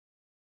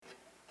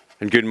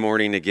And good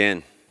morning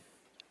again.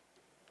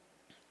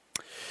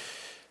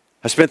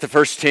 I spent the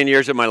first 10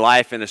 years of my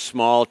life in a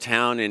small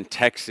town in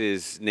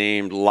Texas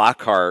named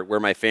Lockhart, where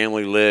my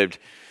family lived.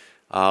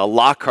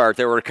 Lockhart,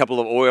 there were a couple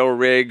of oil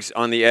rigs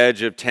on the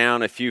edge of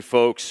town. A few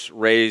folks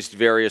raised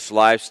various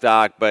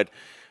livestock, but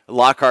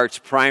Lockhart's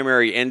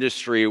primary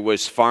industry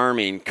was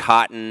farming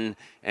cotton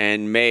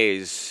and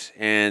maize,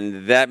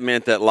 and that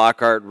meant that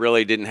Lockhart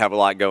really didn't have a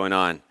lot going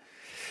on.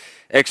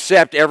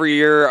 Except every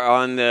year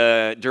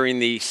during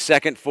the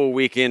second full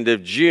weekend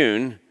of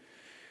June,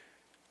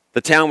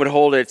 the town would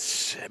hold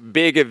its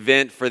big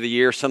event for the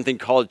year, something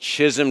called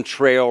Chisholm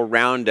Trail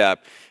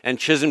Roundup. And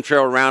Chisholm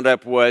Trail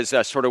Roundup was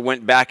sort of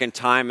went back in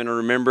time and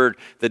remembered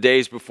the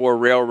days before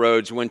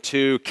railroads when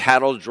two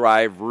cattle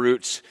drive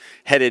routes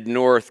headed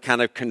north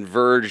kind of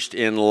converged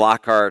in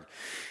Lockhart.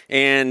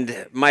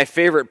 And my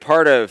favorite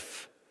part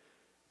of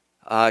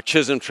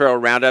Chisholm Trail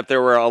Roundup,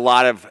 there were a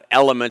lot of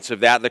elements of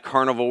that. The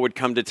carnival would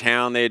come to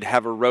town. They'd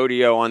have a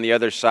rodeo on the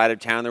other side of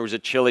town. There was a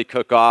chili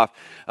cook-off,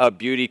 a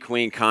beauty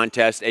queen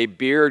contest, a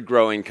beard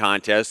growing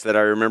contest that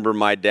I remember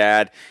my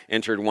dad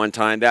entered one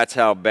time. That's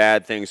how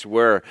bad things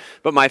were.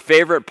 But my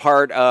favorite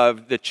part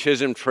of the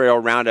Chisholm Trail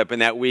Roundup in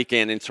that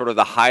weekend, and sort of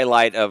the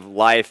highlight of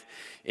life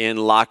in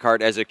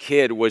Lockhart as a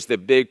kid, was the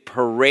big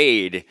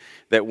parade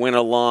that went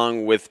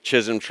along with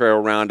Chisholm Trail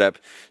Roundup.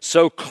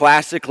 So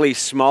classically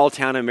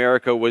small-town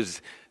America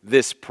was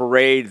this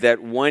parade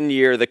that one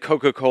year the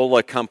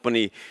Coca-Cola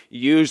company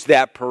used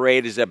that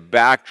parade as a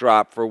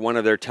backdrop for one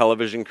of their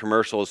television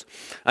commercials.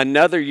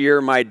 Another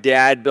year, my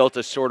dad built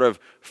a sort of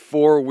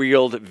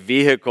four-wheeled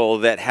vehicle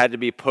that had to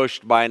be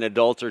pushed by an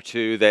adult or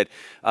two that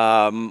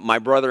my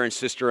brother and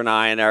sister and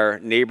I and our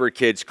neighbor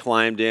kids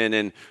climbed in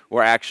and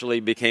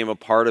became a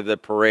part of the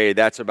parade.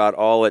 That's about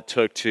all it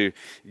took to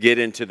get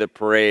into the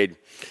parade.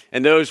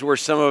 And those were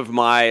some of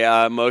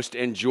my most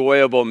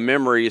enjoyable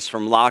memories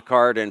from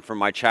Lockhart and from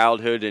my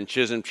childhood in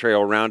Chisholm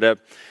Trail Roundup,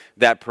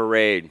 that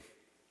parade.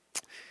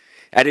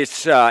 At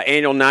its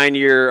annual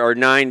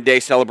 9-day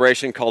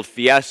celebration called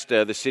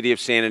Fiesta, the city of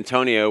San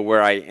Antonio,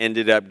 where I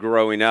ended up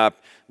growing up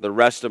the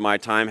rest of my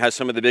time, has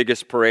some of the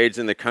biggest parades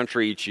in the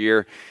country each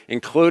year,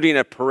 including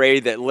a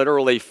parade that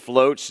literally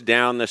floats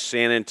down the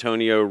San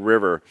Antonio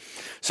River.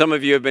 Some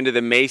of you have been to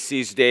the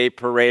Macy's Day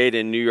Parade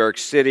in New York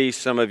City.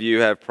 Some of you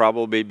have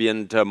probably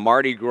been to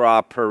Mardi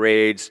Gras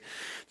parades,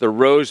 the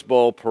Rose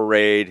Bowl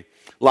Parade.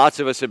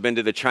 Lots of us have been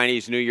to the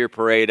Chinese New Year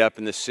Parade up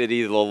in the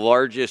city, the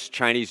largest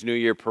Chinese New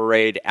Year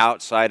parade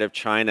outside of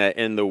China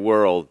in the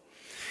world.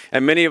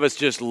 And many of us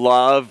just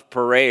love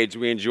parades.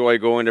 We enjoy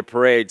going to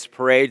parades.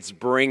 Parades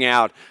bring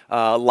out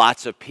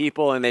lots of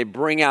people, and they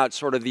bring out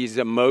sort of these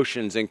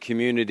emotions and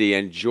community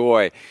and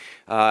joy.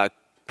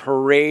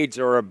 Parades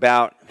are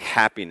about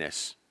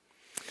happiness.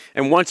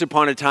 And once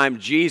upon a time,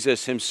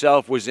 Jesus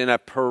himself was in a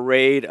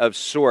parade of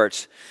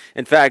sorts.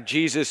 In fact,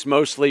 Jesus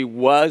mostly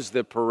was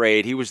the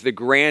parade. He was the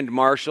grand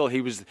marshal.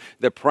 He was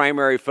the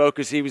primary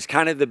focus. He was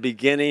kind of the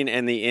beginning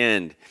and the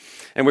end.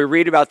 And we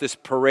read about this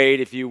parade,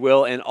 if you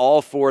will, in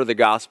all four of the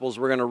Gospels.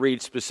 We're going to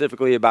read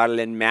specifically about it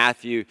in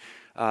Matthew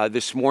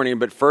this morning.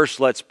 But first,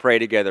 let's pray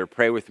together.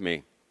 Pray with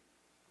me.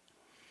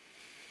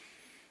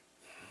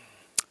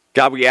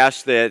 God, we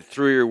ask that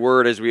through your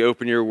word, as we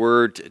open your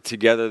word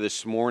together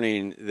this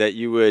morning, that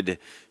you would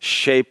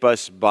shape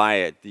us by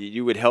it. That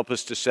you would help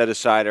us to set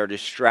aside our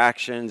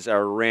distractions,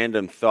 our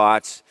random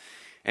thoughts,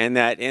 and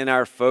that in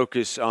our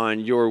focus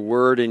on your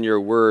word and your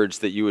words,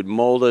 that you would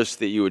mold us,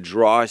 that you would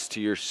draw us to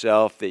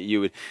yourself, that you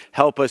would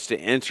help us to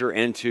enter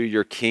into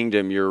your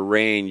kingdom, your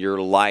reign,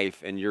 your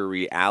life, and your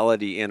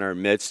reality in our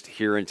midst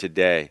here and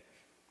today.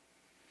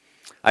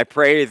 I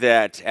pray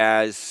that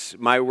as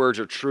my words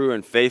are true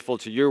and faithful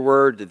to your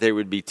word, that they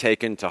would be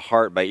taken to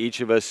heart by each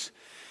of us.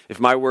 If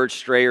my words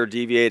stray or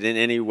deviate in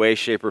any way,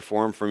 shape, or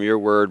form from your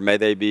word, may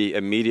they be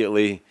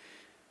immediately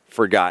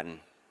forgotten.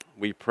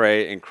 We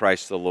pray in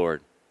Christ the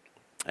Lord.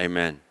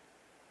 Amen.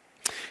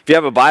 If you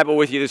have a Bible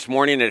with you this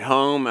morning at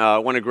home,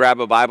 want to grab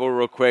a Bible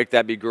real quick,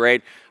 that'd be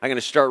great. I'm going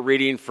to start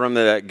reading from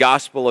the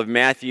Gospel of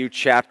Matthew,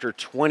 chapter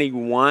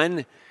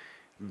 21,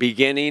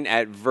 beginning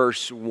at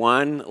verse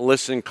 1.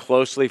 Listen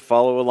closely,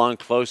 follow along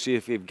closely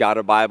if you've got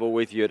a Bible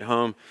with you at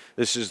home.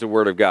 This is the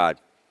Word of God.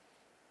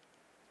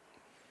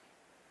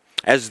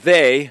 As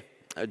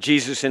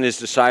Jesus and his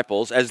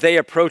disciples, as they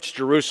approached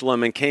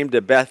Jerusalem and came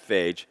to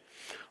Bethphage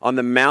on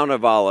the Mount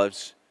of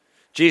Olives,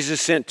 Jesus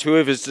sent two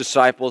of his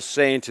disciples,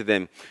 saying to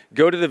them,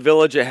 "Go to the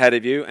village ahead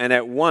of you, and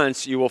at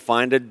once you will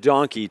find a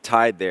donkey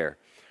tied there,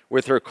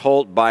 with her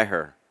colt by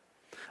her.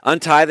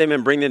 Untie them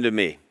and bring them to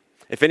me.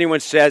 If anyone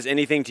says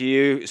anything to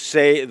you,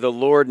 say the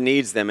Lord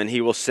needs them, and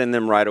he will send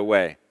them right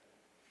away."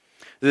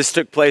 This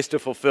took place to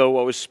fulfill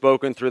what was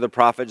spoken through the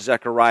prophet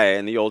Zechariah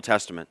in the Old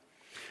Testament.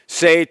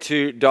 "Say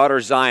to daughter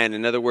Zion,"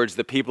 in other words,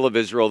 the people of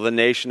Israel, the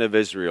nation of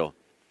Israel,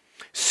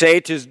 "say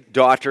to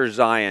daughter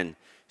Zion,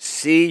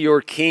 see,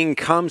 your king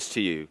comes to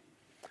you,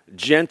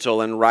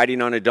 gentle and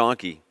riding on a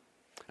donkey,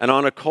 and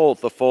on a colt,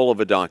 the foal of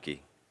a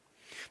donkey."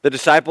 The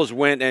disciples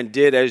went and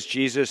did as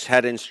Jesus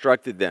had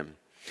instructed them.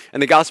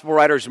 And the gospel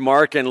writers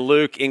Mark and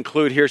Luke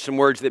include here some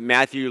words that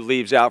Matthew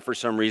leaves out for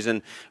some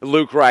reason.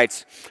 Luke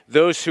writes,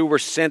 "Those who were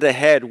sent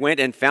ahead went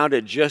and found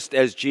it just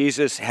as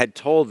Jesus had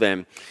told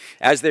them.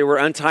 As they were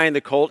untying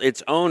the colt,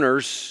 its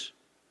owners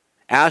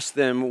asked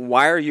them,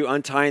 'Why are you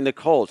untying the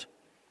colt?'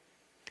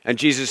 And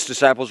Jesus'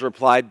 disciples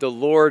replied, 'The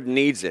Lord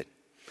needs it.'"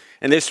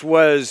 And this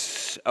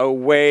was a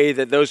way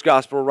that those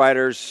gospel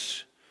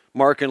writers,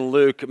 Mark and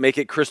Luke, make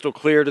it crystal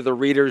clear to the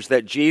readers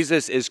that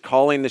Jesus is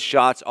calling the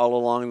shots all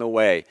along the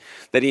way,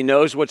 that he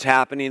knows what's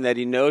happening, that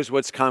he knows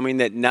what's coming,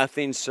 that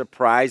nothing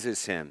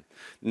surprises him.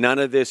 None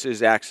of this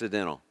is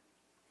accidental.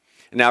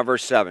 And now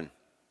verse 7.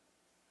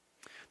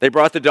 "They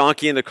brought the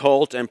donkey and the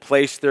colt and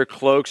placed their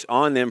cloaks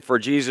on them for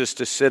Jesus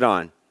to sit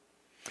on.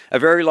 A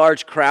very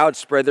large crowd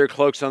spread their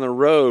cloaks on the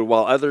road,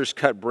 while others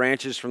cut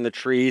branches from the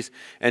trees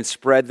and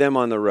spread them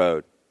on the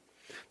road.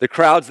 The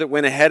crowds that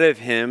went ahead of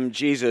him,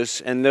 Jesus,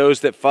 and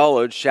those that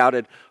followed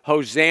shouted,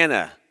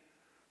 'Hosanna!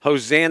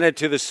 Hosanna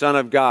to the Son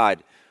of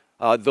God!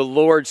 The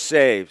Lord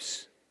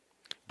saves.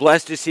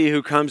 Blessed is he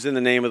who comes in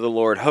the name of the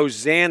Lord.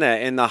 Hosanna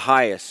in the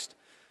highest.'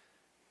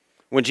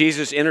 When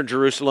Jesus entered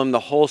Jerusalem, the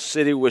whole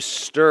city was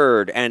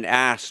stirred and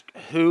asked,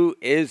 'Who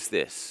is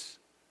this?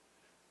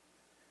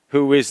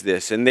 Who is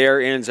this?'" And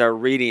there ends our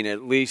reading,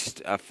 at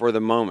least for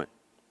the moment.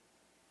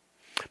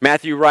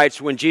 Matthew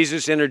writes, when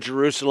Jesus entered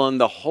Jerusalem,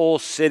 the whole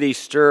city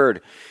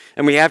stirred.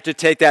 And we have to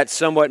take that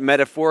somewhat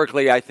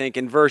metaphorically, I think.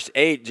 In verse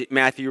 8,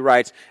 Matthew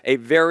writes, "A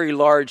very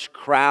large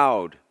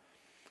crowd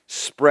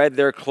spread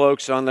their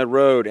cloaks on the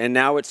road." And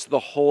now it's the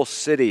whole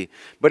city.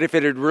 But if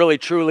it had really,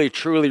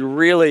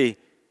 really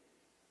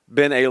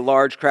been a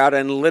large crowd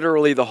and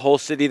literally the whole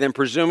city, then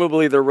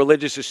presumably the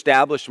religious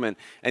establishment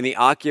and the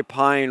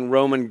occupying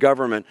Roman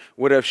government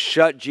would have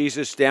shut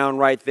Jesus down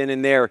right then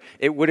and there.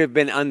 It would have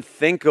been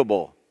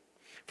unthinkable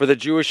for the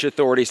Jewish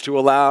authorities to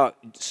allow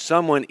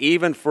someone,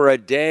 even for a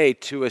day,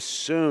 to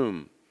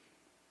assume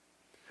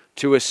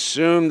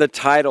the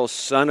title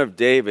Son of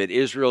David,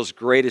 Israel's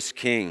greatest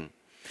king,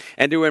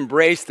 and to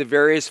embrace the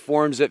various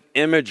forms of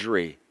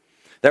imagery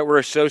that were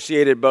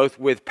associated both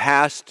with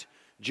past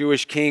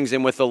Jewish kings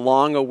and with the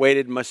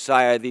long-awaited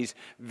Messiah, these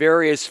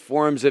various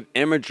forms of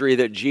imagery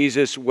that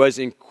Jesus was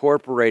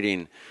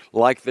incorporating,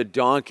 like the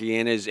donkey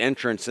in his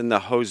entrance and the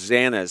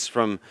hosannas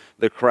from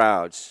the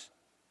crowds.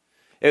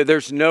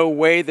 There's no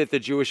way that the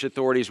Jewish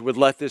authorities would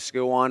let this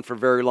go on for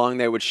very long.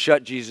 They would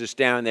shut Jesus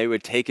down. They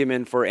would take him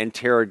in for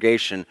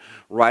interrogation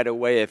right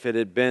away if it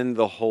had been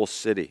the whole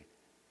city.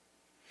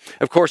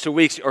 Of course, a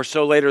week or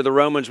so later, the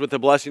Romans, with the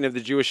blessing of the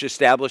Jewish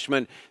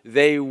establishment,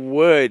 they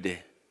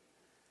would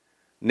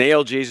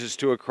nail Jesus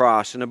to a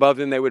cross, and above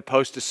them they would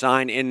post a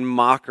sign in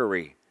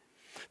mockery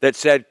that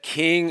said,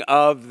 "King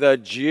of the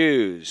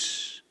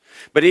Jews."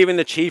 But even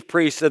the chief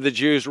priests of the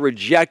Jews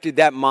rejected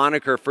that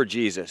moniker for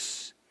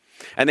Jesus.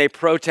 And they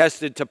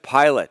protested to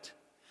Pilate,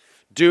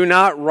 "Do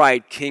not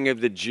write King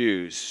of the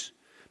Jews,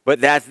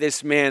 but that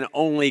this man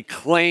only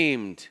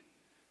claimed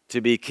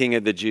to be King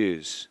of the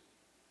Jews."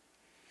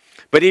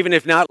 But even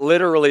if not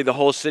literally the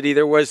whole city,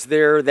 there was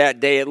there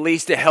that day at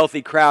least a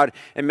healthy crowd.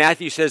 And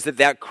Matthew says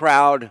that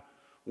crowd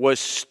was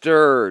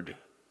stirred,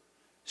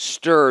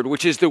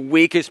 which is the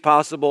weakest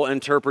possible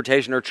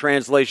interpretation or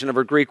translation of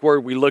a Greek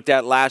word we looked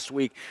at last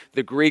week,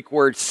 the Greek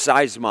word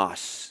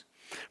seismos,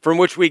 from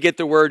which we get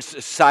the words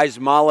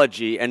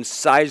seismology and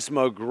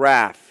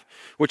seismograph,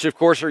 which of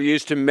course are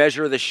used to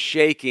measure the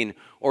shaking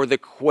or the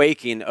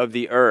quaking of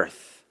the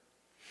earth.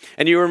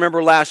 And you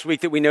remember last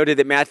week that we noted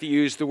that Matthew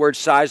used the word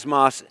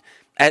seismos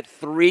at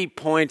 3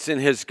 points in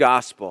his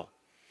gospel.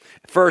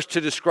 First,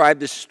 to describe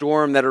the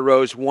storm that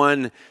arose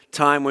one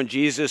time when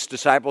Jesus'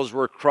 disciples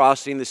were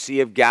crossing the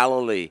Sea of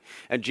Galilee,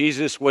 and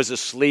Jesus was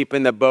asleep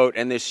in the boat,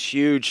 and this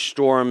huge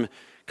storm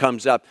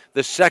comes up.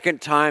 The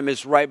second time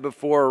is right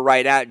before or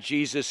right at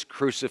Jesus'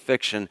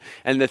 crucifixion.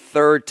 And the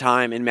third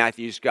time in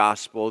Matthew's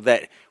gospel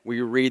that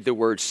we read the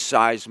word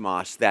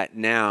seismos, that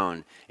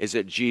noun, is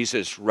at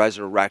Jesus'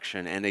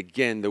 resurrection. And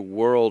again, the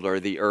world or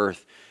the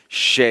earth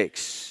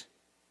shakes.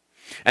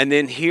 And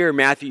then here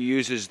Matthew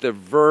uses the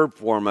verb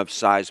form of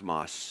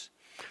seismos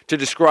to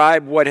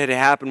describe what had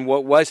happened,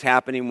 what was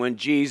happening when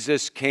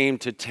Jesus came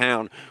to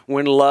town,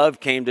 when love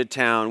came to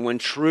town, when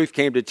truth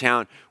came to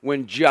town,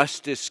 when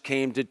justice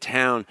came to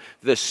town.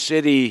 The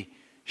city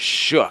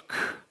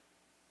shook.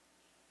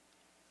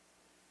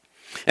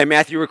 And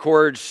Matthew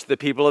records the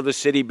people of the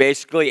city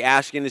basically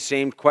asking the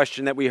same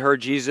question that we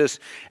heard Jesus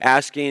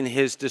asking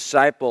his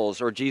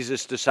disciples, or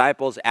Jesus'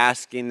 disciples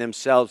asking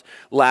themselves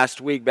last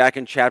week back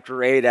in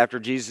chapter 8 after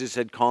Jesus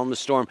had calmed the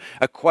storm.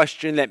 A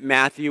question that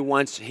Matthew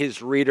wants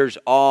his readers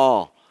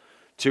all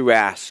to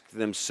ask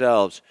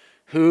themselves.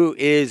 Who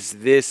is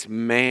this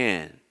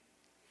man?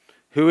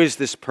 Who is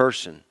this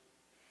person?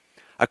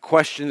 A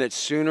question that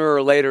sooner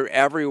or later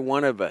every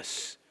one of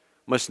us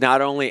must not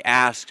only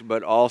ask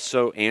but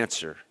also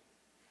answer.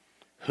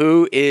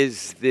 Who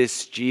is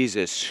this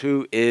Jesus?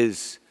 Who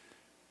is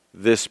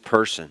this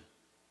person?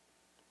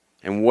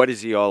 And what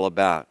is he all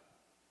about?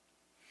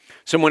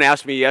 Someone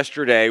asked me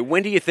yesterday,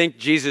 when do you think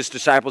Jesus'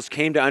 disciples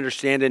came to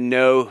understand and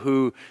know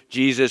who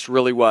Jesus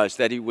really was,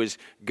 that he was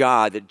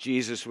God, that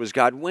Jesus was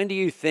God? When do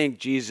you think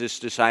Jesus'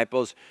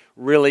 disciples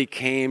really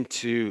came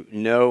to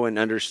know and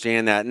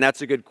understand that? And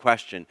that's a good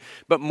question.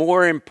 But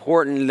more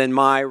important than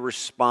my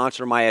response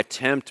or my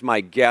attempt,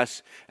 my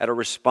guess at a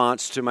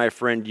response to my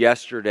friend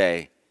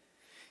yesterday,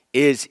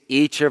 is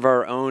each of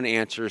our own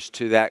answers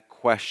to that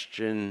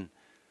question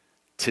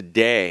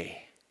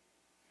today.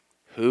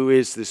 Who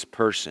is this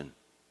person?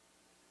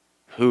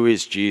 Who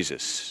is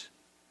Jesus?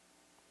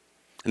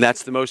 And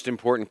that's the most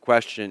important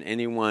question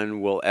anyone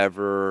will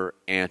ever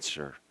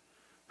answer.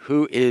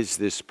 Who is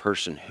this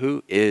person?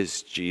 Who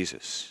is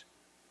Jesus?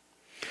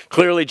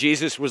 Clearly,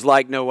 Jesus was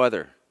like no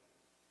other.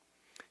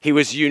 He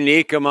was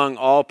unique among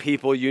all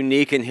people,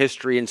 unique in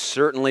history, and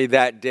certainly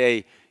that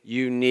day,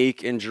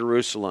 unique in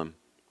Jerusalem.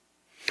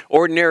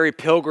 Ordinary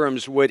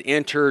pilgrims would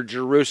enter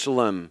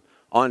Jerusalem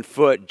on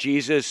foot.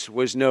 Jesus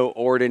was no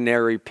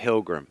ordinary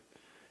pilgrim,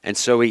 and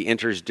so he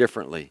enters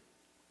differently.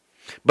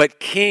 But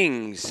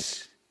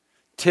kings,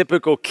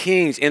 typical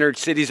kings, entered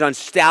cities on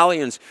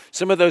stallions.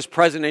 Some of those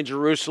present in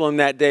Jerusalem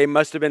that day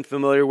must have been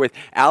familiar with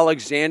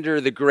Alexander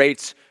the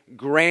Great's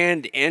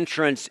grand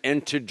entrance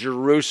into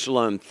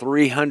Jerusalem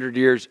 300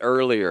 years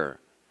earlier,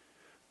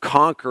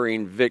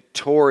 conquering,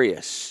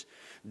 victorious,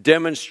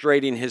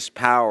 demonstrating his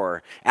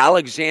power.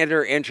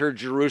 Alexander entered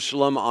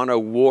Jerusalem on a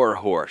war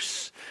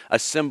horse, a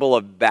symbol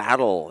of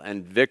battle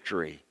and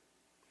victory.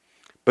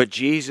 But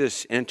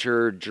Jesus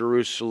entered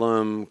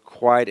Jerusalem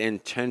quite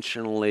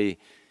intentionally,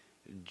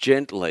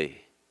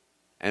 gently,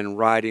 and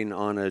riding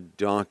on a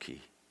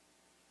donkey.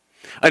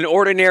 An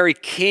ordinary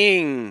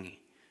king,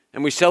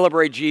 and we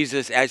celebrate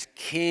Jesus as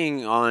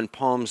king on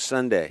Palm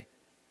Sunday.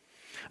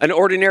 An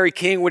ordinary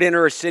king would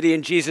enter a city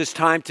in Jesus'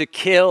 time to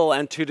kill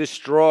and to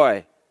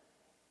destroy.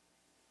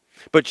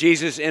 But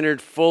Jesus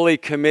entered fully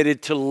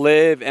committed to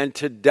live and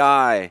to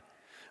die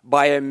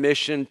by a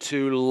mission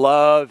to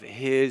love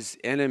his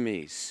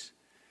enemies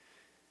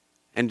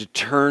and to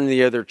turn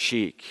the other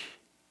cheek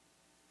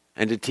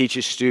and to teach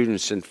his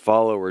students and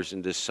followers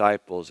and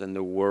disciples and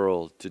the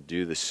world to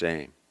do the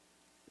same.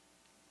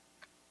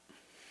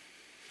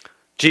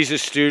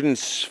 Jesus'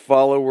 students,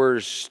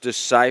 followers,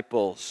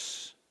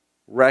 disciples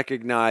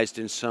recognized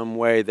in some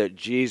way that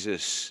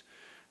Jesus,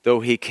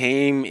 though he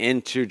came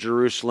into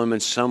Jerusalem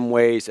in some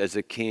ways as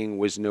a king,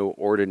 was no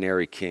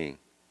ordinary king.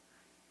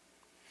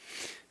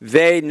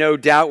 They, no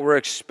doubt, were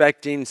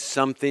expecting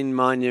something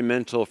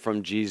monumental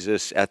from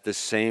Jesus at the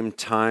same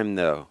time,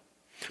 though.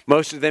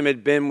 Most of them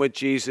had been with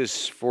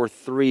Jesus for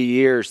 3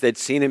 years. They'd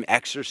seen him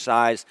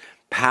exercise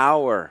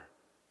power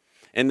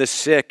in the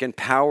sick and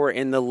power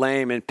in the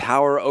lame and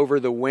power over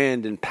the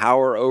wind and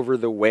power over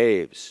the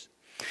waves.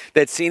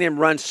 They'd seen him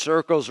run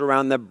circles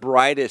around the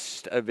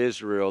brightest of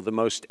Israel, the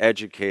most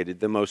educated,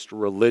 the most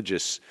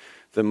religious,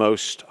 the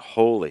most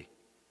holy.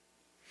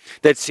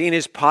 They'd seen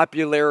his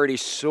popularity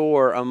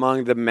soar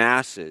among the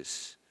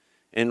masses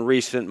in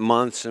recent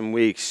months and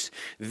weeks.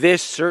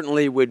 This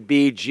certainly would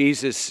be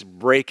Jesus'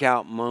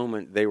 breakout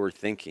moment, they were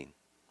thinking.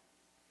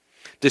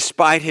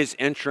 Despite his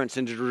entrance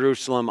into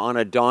Jerusalem on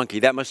a donkey,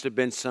 that must have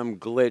been some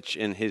glitch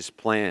in his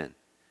plan,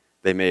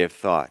 they may have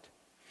thought.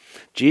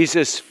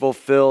 Jesus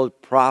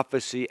fulfilled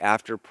prophecy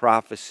after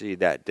prophecy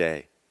that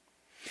day.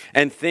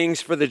 And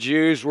things for the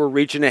Jews were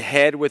reaching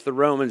ahead with the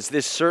Romans.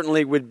 This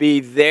certainly would be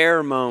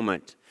their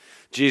moment.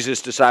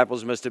 Jesus'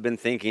 disciples must have been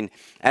thinking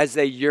as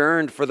they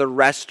yearned for the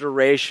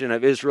restoration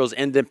of Israel's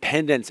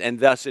independence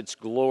and thus its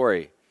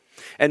glory.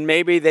 And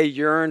maybe they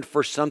yearned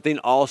for something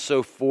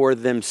also for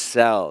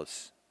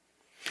themselves.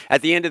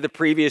 At the end of the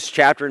previous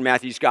chapter in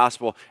Matthew's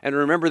gospel, and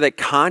remember that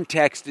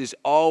context is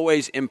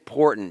always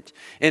important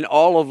in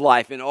all of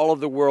life, in all of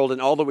the world,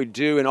 in all that we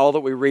do, in all that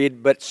we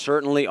read, but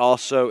certainly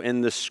also in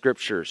the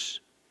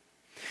scriptures.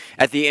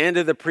 At the end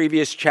of the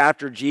previous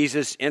chapter,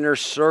 Jesus' inner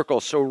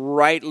circle, so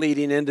right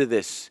leading into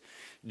this,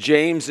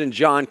 James and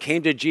John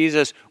came to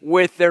Jesus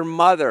with their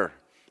mother.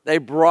 They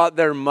brought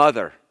their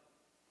mother.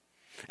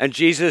 And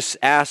Jesus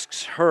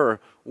asks her,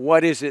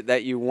 "What is it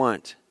that you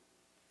want?"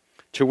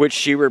 To which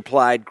she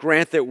replied,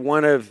 "Grant that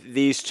one of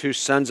these two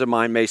sons of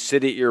mine may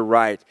sit at your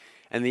right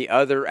and the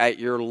other at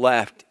your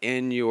left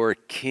in your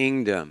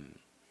kingdom."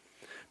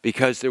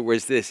 Because there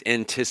was this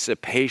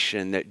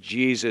anticipation that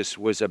Jesus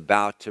was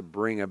about to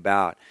bring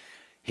about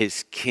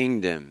his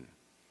kingdom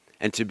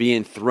and to be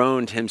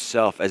enthroned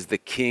himself as the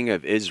King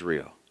of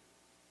Israel.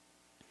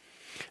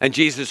 And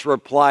Jesus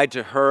replied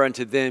to her and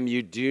to them,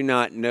 "You do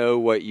not know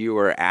what you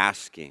are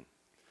asking."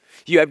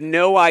 You have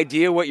no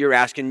idea what you're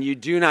asking. You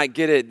do not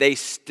get it. They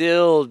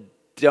still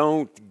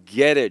don't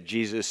get it,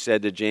 Jesus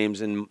said to James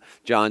and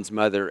John's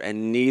mother,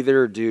 and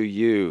neither do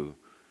you.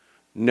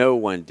 No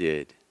one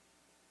did.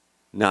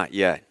 Not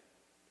yet.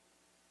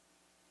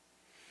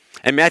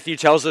 And Matthew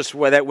tells us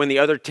that when the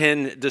other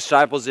 10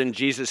 disciples in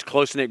Jesus'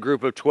 close-knit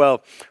group of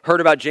 12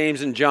 heard about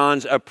James and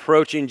John's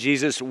approaching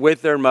Jesus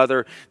with their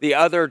mother, the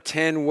other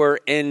 10 were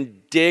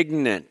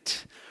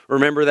indignant.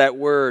 Remember that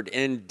word,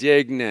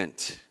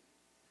 indignant.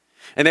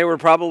 And they were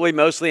probably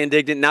mostly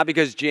indignant, not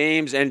because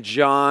James and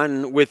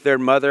John with their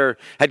mother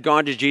had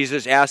gone to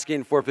Jesus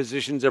asking for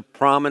positions of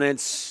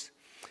prominence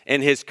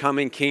in his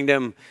coming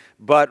kingdom,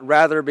 but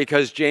rather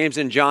because James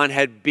and John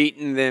had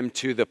beaten them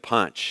to the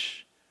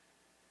punch,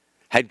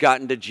 had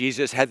gotten to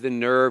Jesus, had the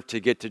nerve to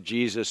get to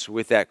Jesus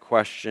with that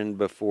question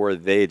before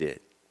they did.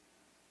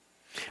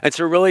 And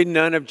so really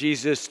none of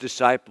Jesus'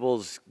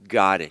 disciples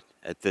got it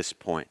at this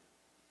point.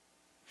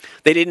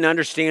 They didn't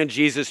understand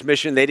Jesus'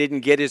 mission. They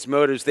didn't get his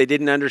motives. They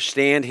didn't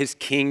understand his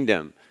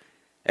kingdom,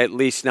 at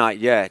least not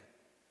yet.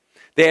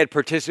 They had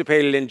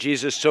participated in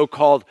Jesus'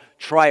 so-called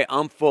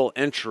triumphal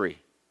entry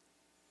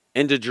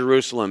into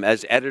Jerusalem,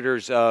 as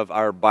editors of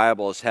our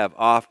Bibles have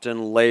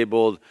often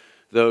labeled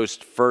those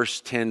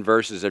first 10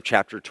 verses of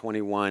chapter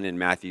 21 in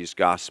Matthew's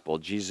Gospel,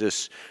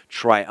 Jesus'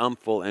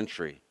 triumphal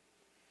entry.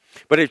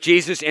 But if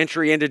Jesus'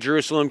 entry into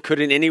Jerusalem could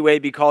in any way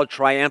be called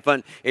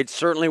triumphant, it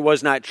certainly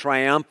was not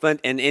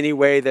triumphant in any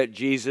way that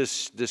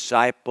Jesus'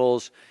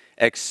 disciples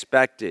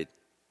expected.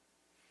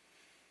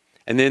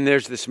 And then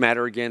there's this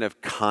matter again of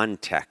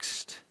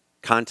context.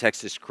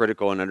 Context is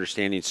critical in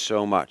understanding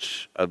so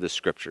much of the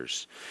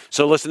Scriptures.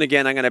 So listen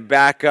again, I'm going to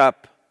back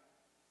up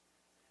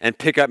and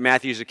pick up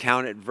Matthew's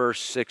account at verse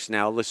 6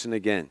 now. Listen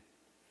again.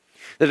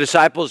 The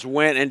disciples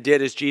went and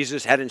did as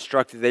Jesus had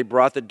instructed. They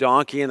brought the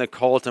donkey and the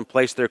colt and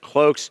placed their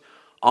cloaks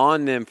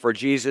on them for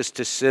Jesus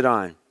to sit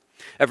on.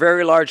 A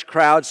very large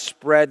crowd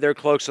spread their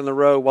cloaks on the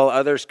road, while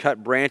others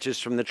cut branches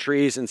from the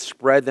trees and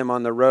spread them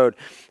on the road.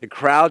 The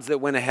crowds that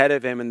went ahead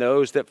of him and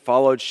those that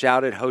followed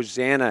shouted,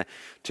 "Hosanna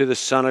to the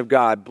Son of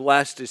God.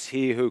 Blessed is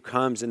he who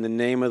comes in the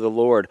name of the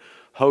Lord.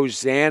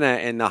 Hosanna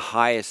in the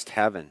highest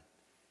heaven."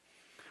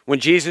 When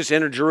Jesus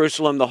entered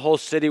Jerusalem, the whole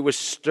city was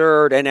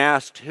stirred and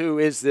asked, "Who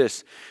is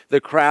this?"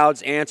 The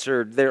crowds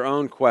answered their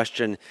own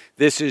question,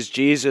 "This is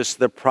Jesus,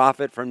 the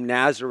prophet from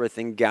Nazareth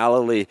in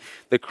Galilee."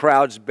 The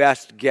crowd's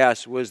best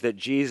guess was that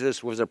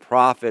Jesus was a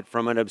prophet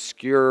from an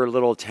obscure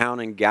little town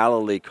in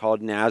Galilee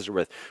called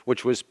Nazareth,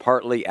 which was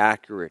partly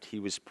accurate. He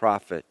was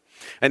prophet.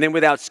 And then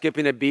without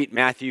skipping a beat,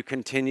 Matthew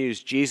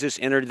continues, Jesus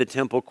entered the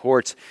temple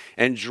courts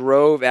and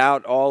drove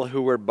out all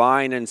who were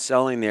buying and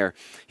selling there.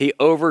 He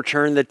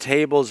overturned the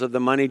tables of the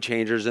money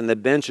changers and the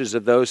benches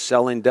of those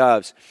selling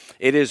doves.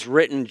 "It is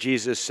written,"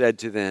 Jesus said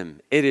to them,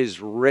 "it is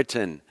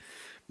written,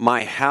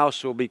 my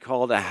house will be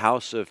called a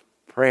house of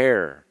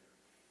prayer.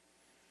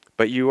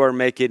 But you are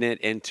making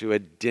it into a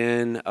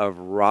den of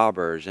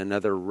robbers,"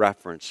 another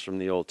reference from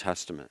the Old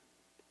Testament.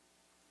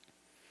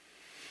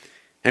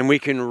 And we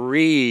can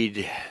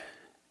read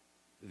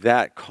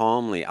that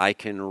calmly. I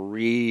can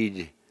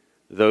read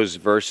those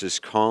verses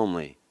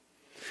calmly.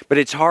 But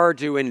it's hard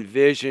to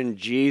envision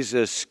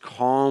Jesus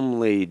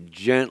calmly,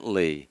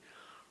 gently,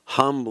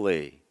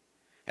 humbly,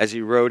 as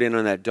he rode in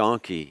on that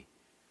donkey,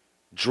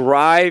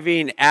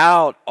 driving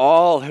out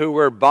all who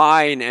were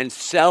buying and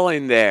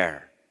selling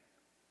there.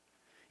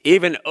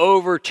 Even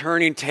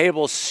overturning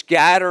tables,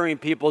 scattering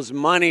people's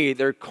money,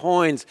 their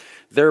coins,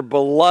 their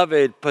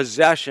beloved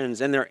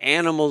possessions, and their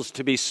animals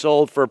to be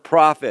sold for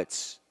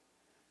profits.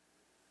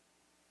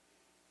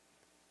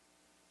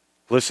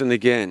 Listen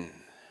again.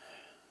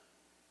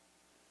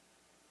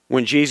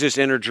 When Jesus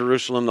entered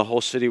Jerusalem, the whole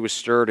city was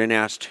stirred and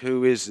asked,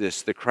 "Who is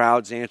this?" The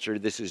crowds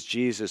answered, "This is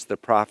Jesus, the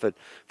prophet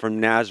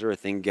from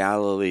Nazareth in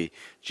Galilee."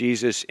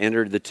 Jesus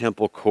entered the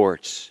temple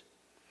courts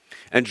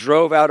and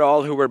drove out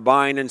all who were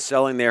buying and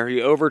selling there.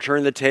 He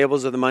overturned the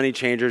tables of the money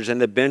changers and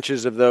the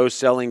benches of those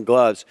selling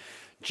gloves.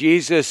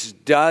 Jesus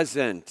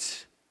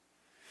doesn't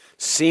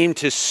seem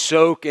to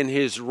soak in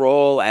his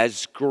role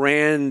as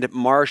grand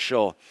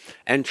marshal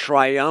and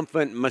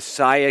triumphant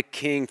Messiah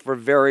king for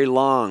very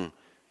long,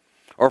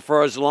 or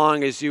for as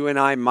long as you and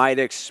I might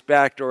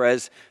expect, or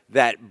as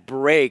that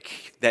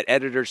break that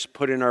editors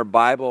put in our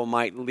Bible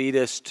might lead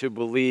us to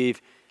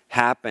believe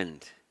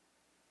happened.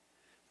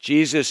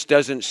 Jesus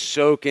doesn't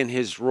soak in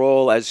his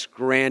role as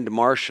grand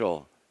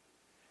marshal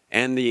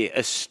and the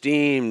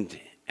esteemed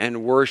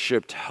and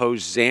worshiped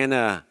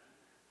Hosanna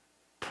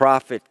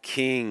prophet,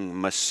 king,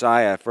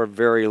 Messiah for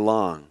very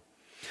long.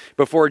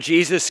 Before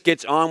Jesus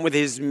gets on with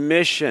his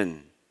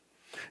mission,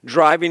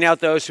 driving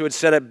out those who had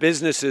set up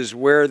businesses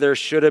where there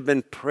should have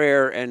been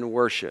prayer and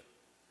worship,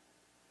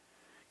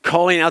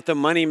 calling out the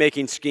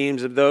money-making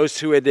schemes of those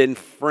who had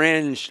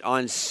infringed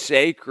on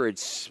sacred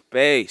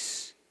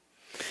space,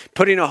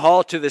 putting a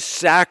halt to the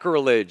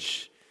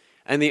sacrilege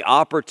and the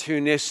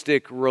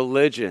opportunistic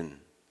religion.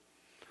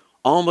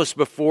 Almost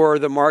before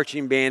the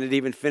marching band had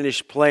even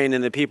finished playing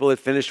and the people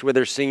had finished with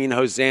their singing,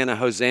 "Hosanna,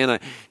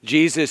 Hosanna,"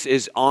 Jesus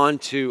is on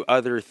to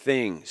other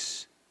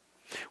things.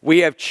 We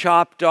have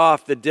chopped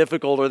off the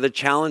difficult or the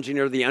challenging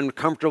or the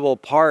uncomfortable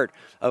part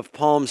of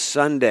Palm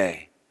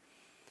Sunday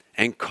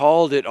and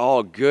called it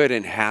all good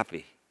and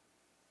happy.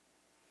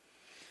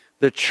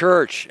 The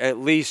church, at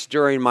least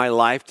during my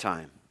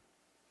lifetime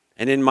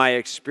and in my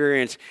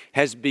experience,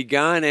 has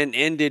begun and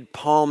ended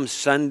Palm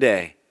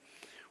Sunday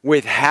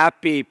with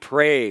happy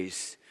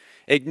praise,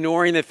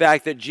 ignoring the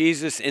fact that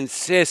Jesus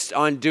insists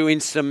on doing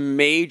some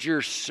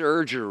major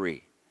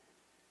surgery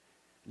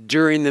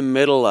during the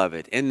middle of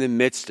it, in the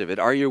midst of it.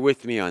 Are you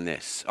with me on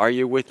this? Are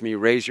you with me?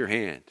 Raise your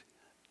hand.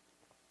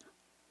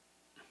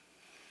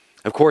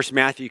 Of course,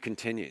 Matthew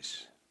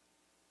continues.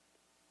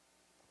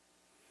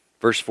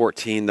 Verse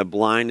 14, the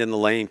blind and the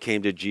lame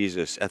came to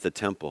Jesus at the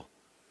temple,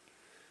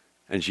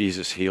 and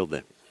Jesus healed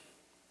them.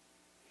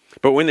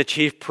 But when the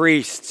chief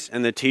priests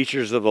and the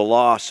teachers of the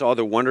law saw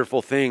the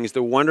wonderful things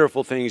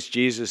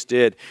Jesus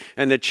did,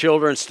 and the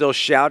children still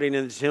shouting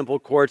in the temple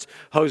courts,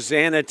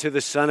 Hosanna to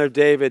the Son of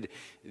David,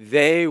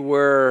 they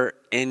were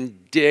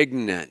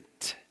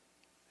indignant.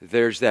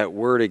 There's that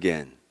word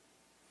again.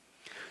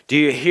 Do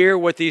you hear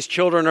what these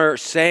children are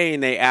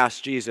saying? They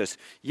asked Jesus.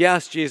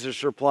 Yes,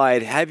 Jesus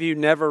replied. Have you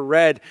never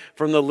read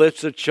from the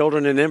lips of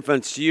children and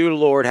infants, you,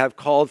 Lord, have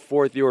called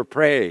forth your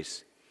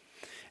praise?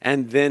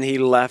 And then he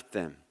left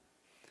them.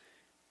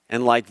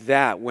 And like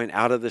that went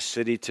out of the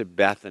city to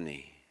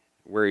Bethany,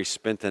 where he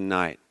spent the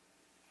night.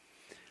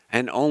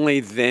 And only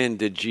then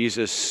did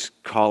Jesus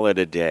call it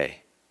a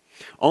day.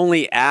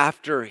 Only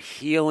after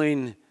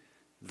healing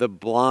the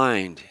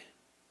blind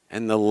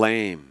and the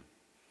lame,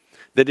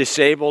 the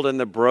disabled and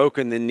the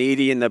broken, the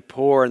needy and the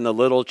poor and the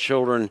little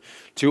children,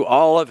 to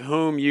all of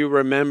whom you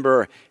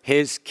remember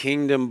his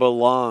kingdom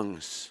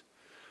belongs,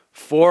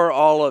 for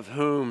all of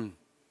whom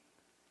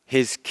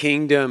his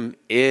kingdom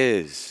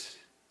is.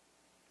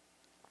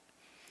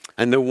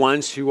 And the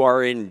ones who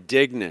are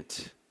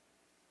indignant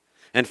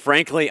and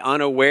frankly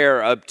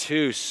unaware,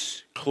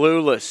 obtuse,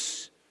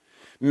 clueless,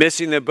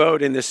 missing the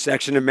boat in this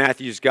section of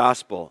Matthew's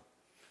gospel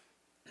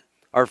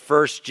are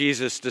first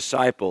Jesus'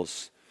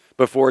 disciples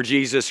before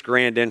Jesus'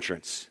 grand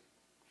entrance.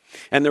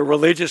 And the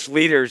religious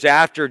leaders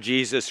after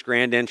Jesus'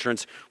 grand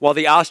entrance, while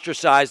the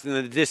ostracized and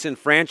the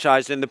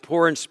disenfranchised and the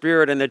poor in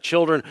spirit and the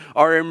children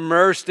are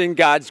immersed in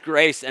God's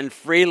grace and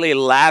freely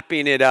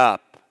lapping it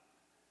up.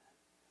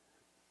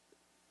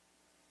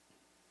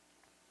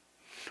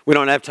 We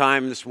don't have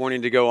time this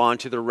morning to go on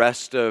to the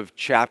rest of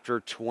chapter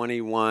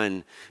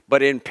 21,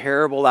 but in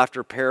parable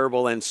after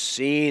parable and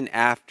scene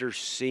after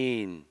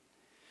scene,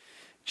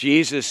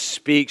 Jesus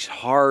speaks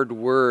hard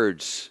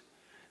words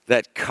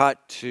that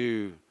cut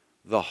to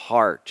the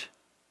heart,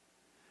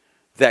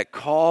 that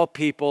call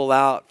people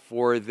out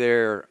for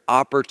their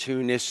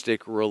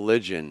opportunistic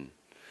religion,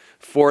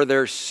 for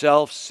their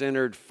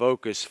self-centered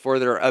focus, for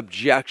their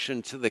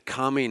objection to the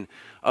coming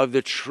of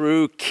the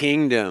true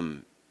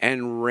kingdom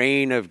and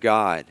reign of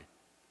God,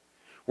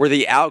 where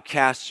the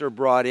outcasts are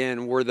brought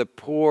in, where the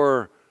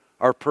poor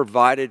are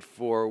provided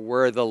for,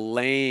 where the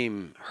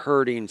lame,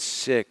 hurting,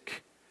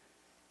 sick,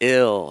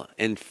 ill,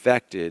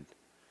 infected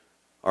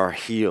are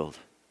healed.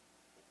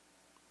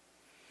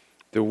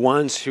 The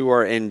ones who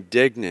are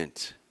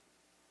indignant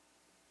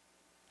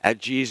at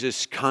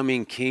Jesus'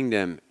 coming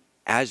kingdom,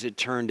 as it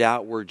turned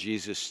out, were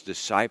Jesus'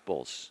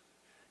 disciples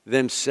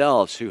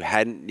themselves who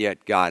hadn't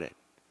yet got it.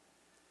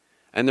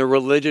 And the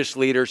religious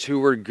leaders who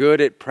were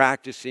good at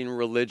practicing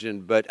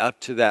religion, but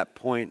up to that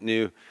point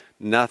knew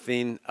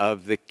nothing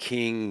of the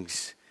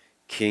King's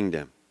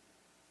kingdom.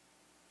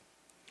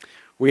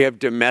 We have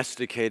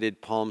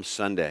domesticated Palm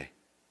Sunday.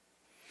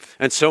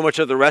 And so much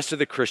of the rest of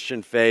the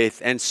Christian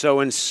faith, and so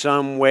in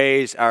some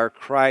ways our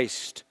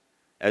Christ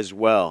as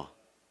well.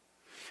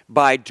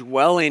 By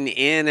dwelling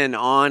in and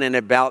on and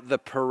about the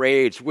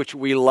parades, which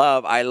we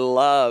love,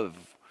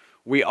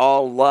 we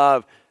all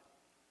love.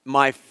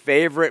 My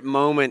favorite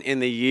moment in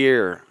the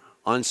year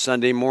on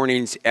Sunday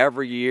mornings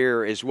every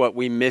year is what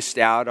we missed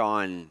out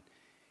on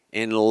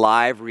in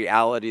live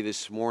reality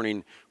this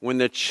morning, when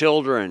the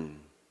children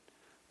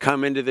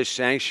come into the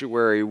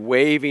sanctuary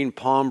waving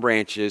palm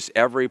branches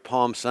every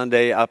Palm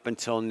Sunday up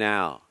until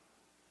now.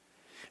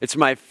 It's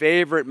my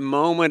favorite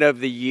moment of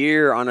the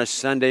year on a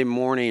Sunday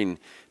morning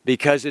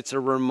because it's a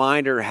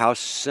reminder how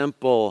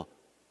simple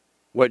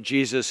what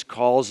Jesus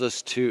calls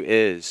us to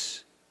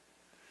is.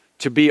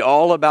 To be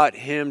all about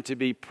Him, to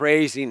be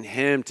praising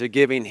Him, to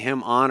giving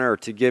Him honor,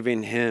 to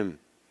giving Him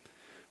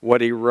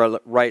what He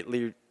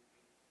rightly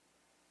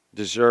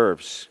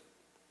deserves.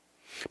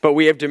 But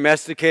we have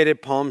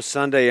domesticated Palm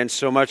Sunday and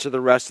so much of the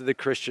rest of the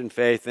Christian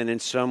faith, and in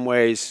some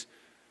ways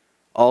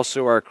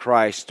also our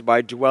Christ,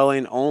 by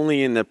dwelling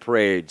only in the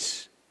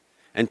parades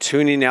and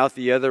tuning out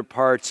the other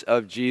parts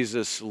of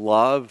Jesus'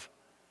 love,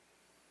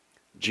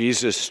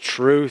 Jesus'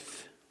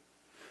 truth,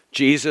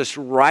 Jesus'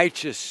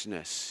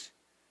 righteousness.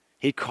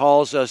 He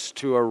calls us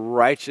to a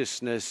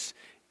righteousness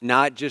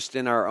not just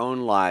in our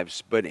own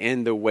lives, but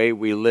in the way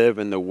we live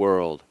in the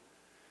world,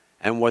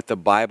 and what the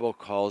Bible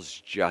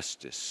calls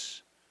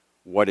justice.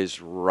 What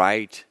is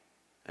right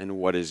and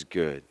what is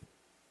good.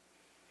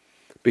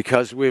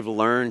 Because we've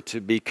learned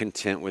to be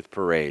content with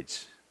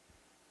parades.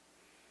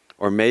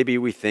 Or maybe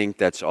we think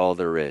that's all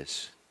there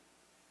is.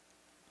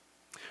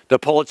 The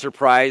Pulitzer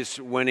Prize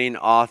winning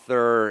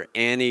author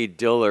Annie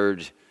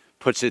Dillard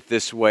puts it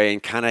this way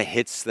and kind of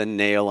hits the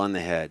nail on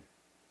the head.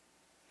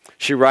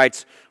 She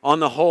writes,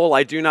 "On the whole,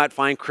 I do not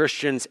find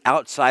Christians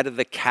outside of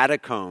the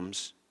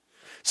catacombs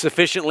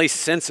sufficiently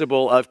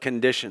sensible of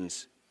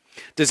conditions.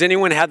 Does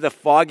anyone have the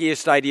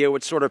foggiest idea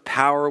what sort of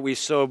power we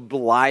so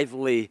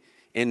blithely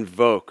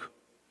invoke?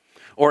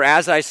 Or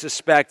as I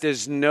suspect,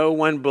 does no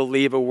one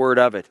believe a word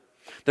of it?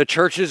 The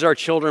churches are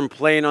children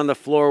playing on the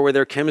floor with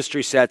their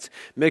chemistry sets,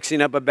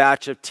 mixing up a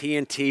batch of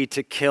TNT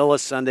to kill a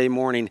Sunday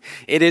morning.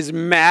 It is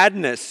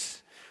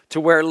madness to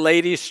wear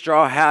ladies'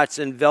 straw hats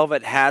and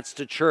velvet hats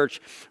to church.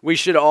 We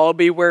should all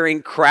be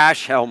wearing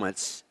crash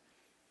helmets.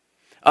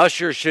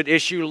 Ushers should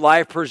issue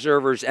life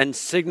preservers and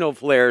signal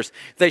flares.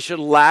 They should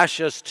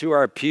lash us to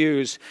our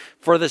pews.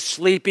 For the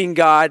sleeping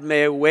God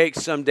may awake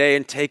someday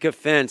and take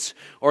offense,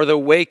 or the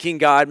waking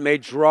God may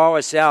draw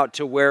us out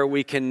to where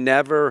we can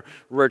never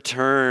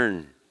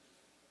return.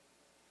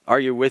 Are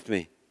you with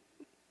me?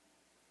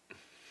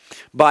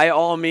 By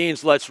all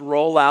means, let's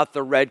roll out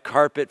the red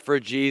carpet for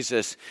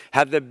Jesus.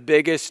 Have the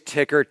biggest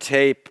ticker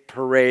tape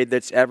parade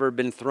that's ever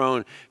been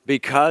thrown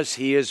because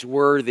he is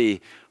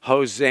worthy.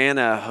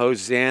 Hosanna,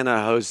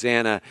 Hosanna,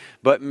 Hosanna.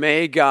 But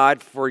may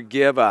God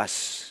forgive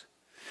us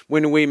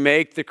when we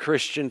make the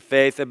Christian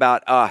faith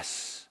about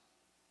us,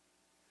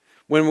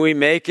 when we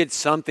make it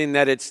something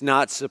that it's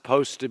not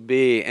supposed to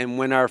be, and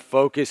when our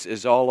focus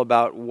is all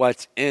about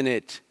what's in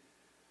it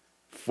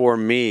for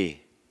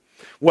me.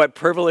 What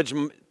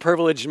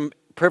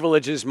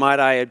privileges might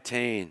I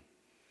obtain,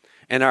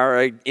 and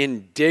our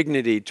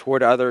indignity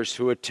toward others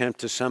who attempt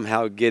to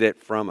somehow get it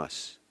from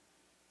us.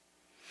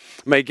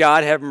 May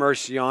God have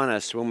mercy on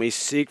us when we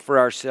seek for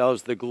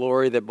ourselves the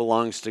glory that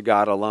belongs to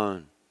God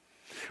alone,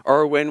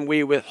 or when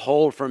we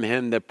withhold from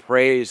him the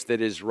praise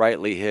that is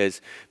rightly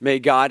his. May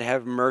God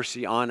have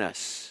mercy on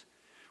us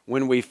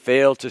when we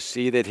fail to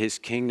see that his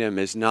kingdom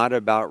is not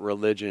about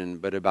religion,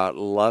 but about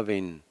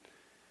loving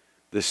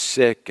the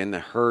sick and the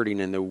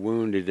hurting and the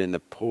wounded and the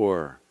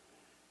poor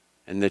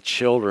and the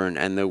children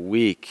and the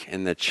weak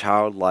and the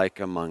childlike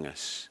among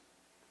us.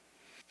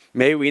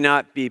 May we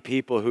not be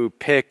people who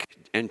pick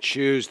and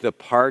choose the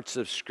parts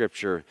of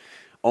Scripture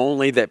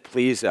only that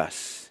please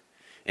us.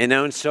 And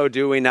in so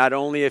doing, not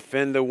only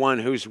offend the one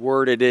whose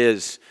word it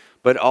is,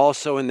 but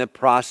also in the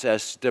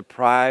process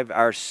deprive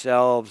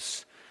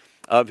ourselves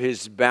of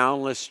his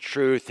boundless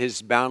truth,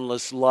 his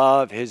boundless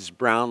love, his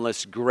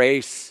boundless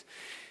grace,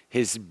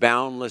 his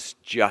boundless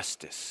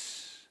justice.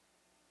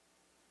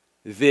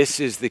 This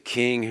is the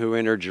King who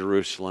entered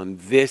Jerusalem.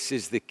 This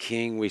is the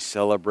King we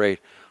celebrate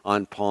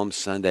on Palm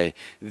Sunday.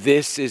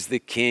 This is the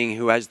King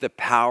who has the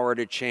power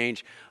to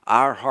change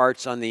our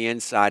hearts on the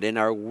inside and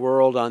our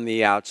world on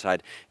the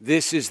outside.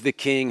 This is the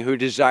King who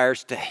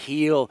desires to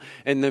heal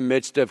in the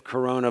midst of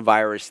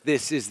coronavirus.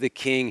 This is the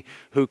King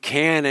who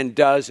can and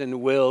does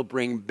and will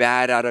bring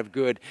bad out of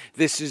good.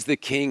 This is the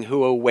King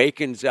who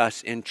awakens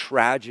us in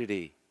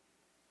tragedy,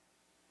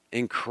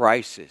 in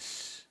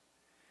crisis,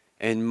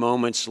 in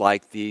moments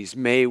like these.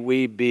 May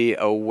we be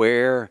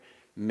aware,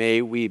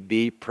 may we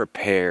be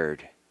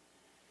prepared.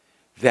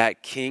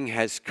 That King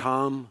has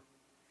come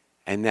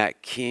and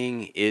that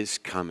King is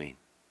coming.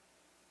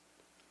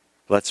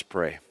 Let's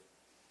pray.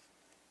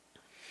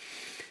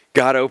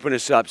 God, open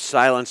us up,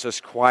 silence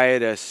us,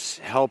 quiet us,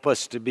 help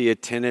us to be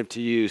attentive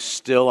to you,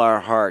 still our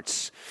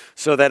hearts,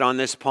 so that on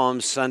this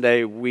Palm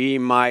Sunday we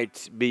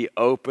might be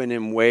open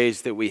in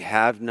ways that we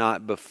have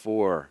not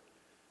before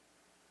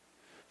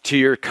to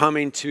your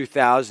coming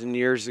 2,000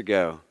 years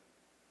ago,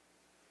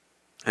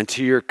 and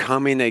to your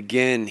coming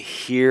again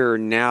here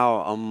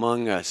now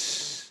among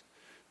us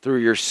through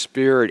your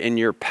Spirit and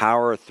your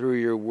power, through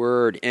your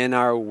word in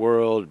our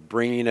world,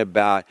 bringing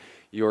about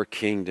your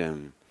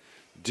kingdom.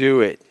 Do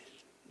it,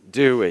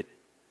 do it,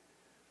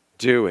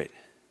 do it.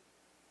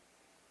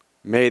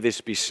 May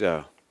this be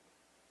so.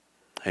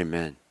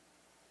 Amen.